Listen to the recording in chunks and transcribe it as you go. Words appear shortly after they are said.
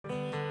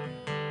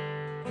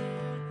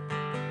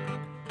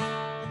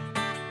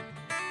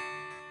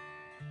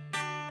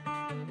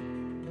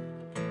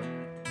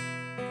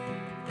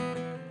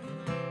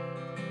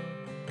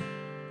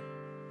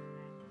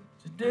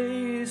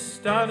day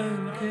started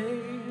okay,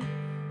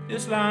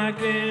 just like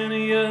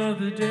any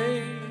other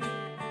day.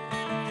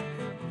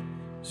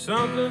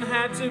 Something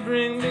had to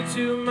bring me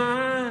to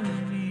my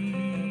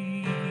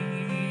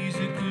knees.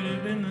 It could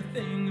have been the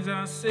things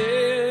I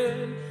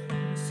said,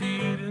 see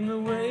it in the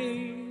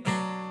way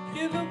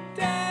you looked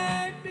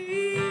at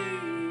me.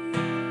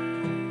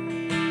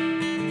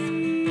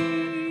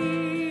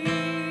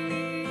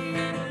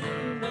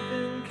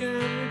 Nothing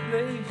can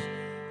replace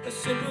a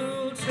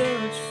simple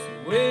touch,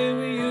 the way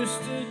we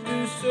used to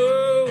do so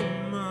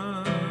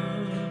much.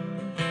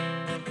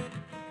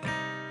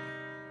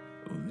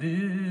 Oh,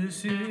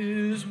 this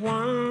is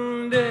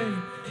one day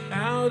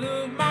out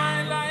of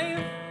my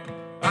life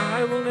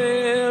I will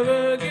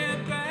never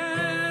get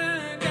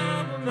back.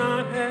 I will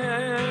not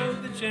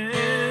have the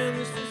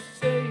chance to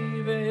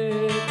save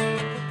it.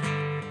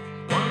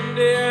 One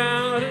day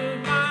out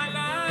of my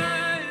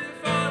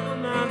life I will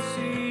not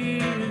see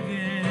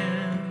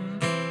again.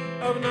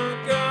 I've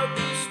not got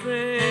the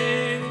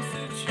strength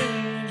to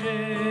change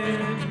it.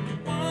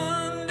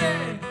 One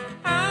day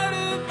out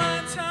of my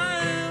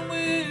time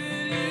with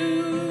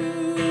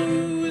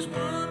you is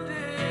one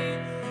day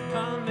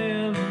I'll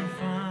never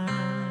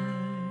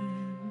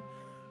find.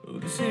 Oh,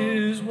 this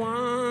is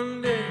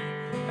one day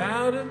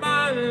out of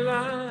my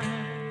life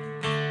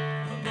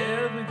I'll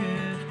never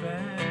get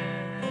back.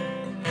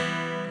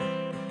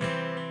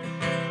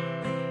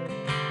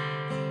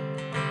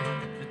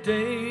 The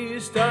day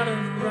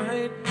started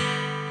right.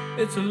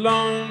 It's a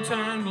long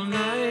time till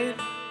night.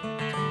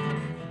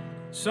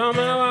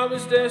 Somehow I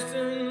was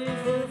destined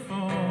for a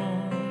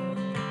fall.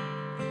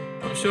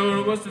 I'm sure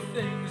it was the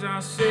things I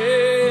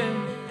said,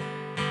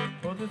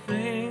 or the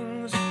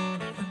things I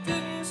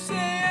didn't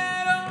say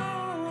at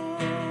all.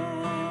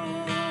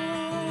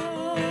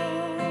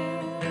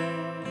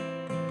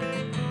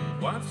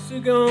 What's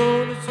it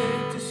gonna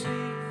take to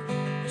see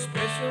a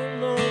special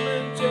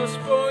moment just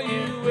for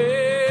you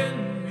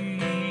and me?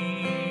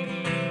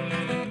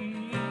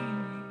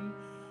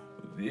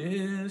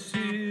 This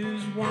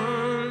is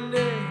one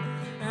day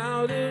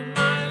out of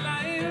my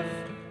life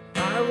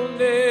I will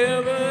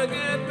never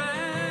get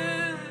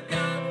back.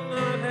 I will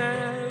not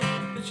have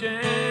the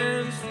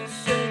chance to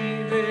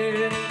save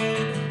it.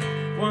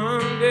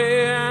 One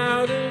day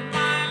out of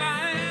my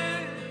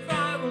life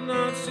I will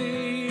not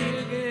see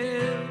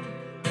again.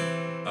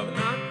 I've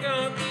not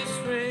got the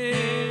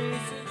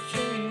strength to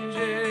change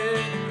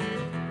it.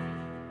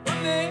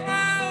 One day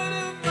out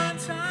of my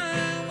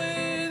time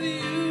with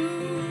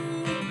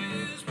you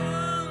is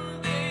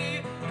one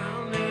day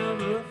I'll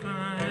never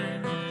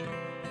find.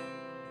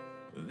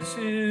 This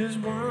is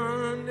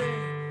one day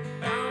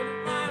out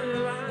of my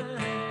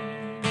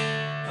life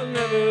I'll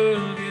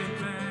never get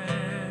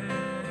back.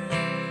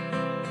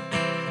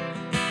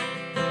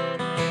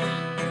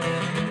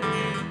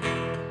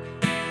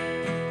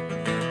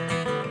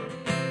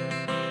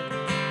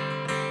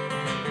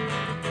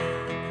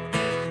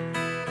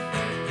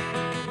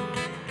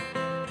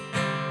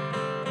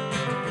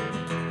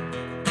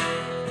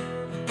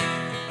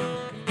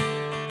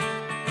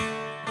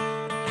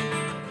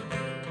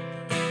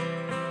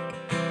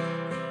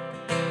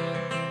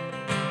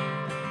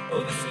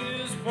 Oh, this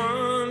is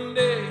one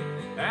day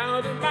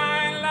out of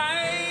my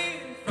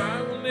life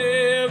I will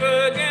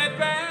never get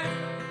back.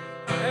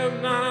 I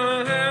have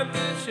not had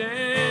the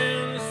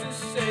chance to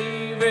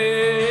save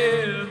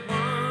it.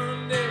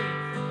 One day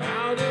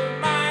out of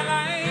my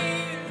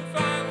life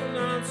I will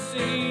not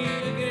see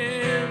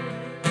again.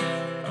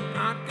 I've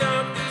not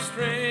got the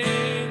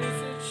strength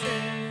to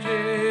change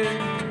it.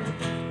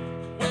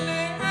 One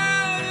day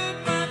out of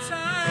my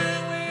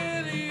time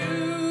with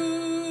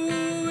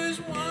you is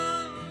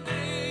one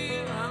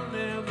day I'll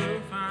never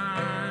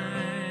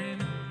find.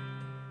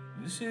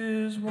 This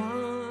is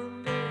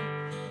one day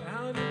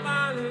out of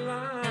my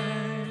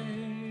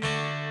life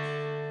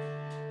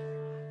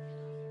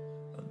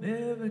I'll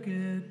never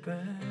get back.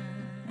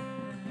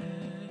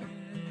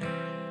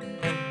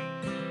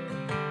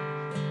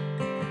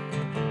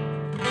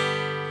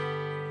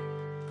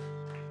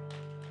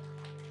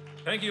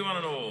 Thank you, one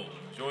and all.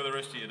 Enjoy the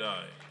rest of your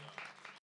day.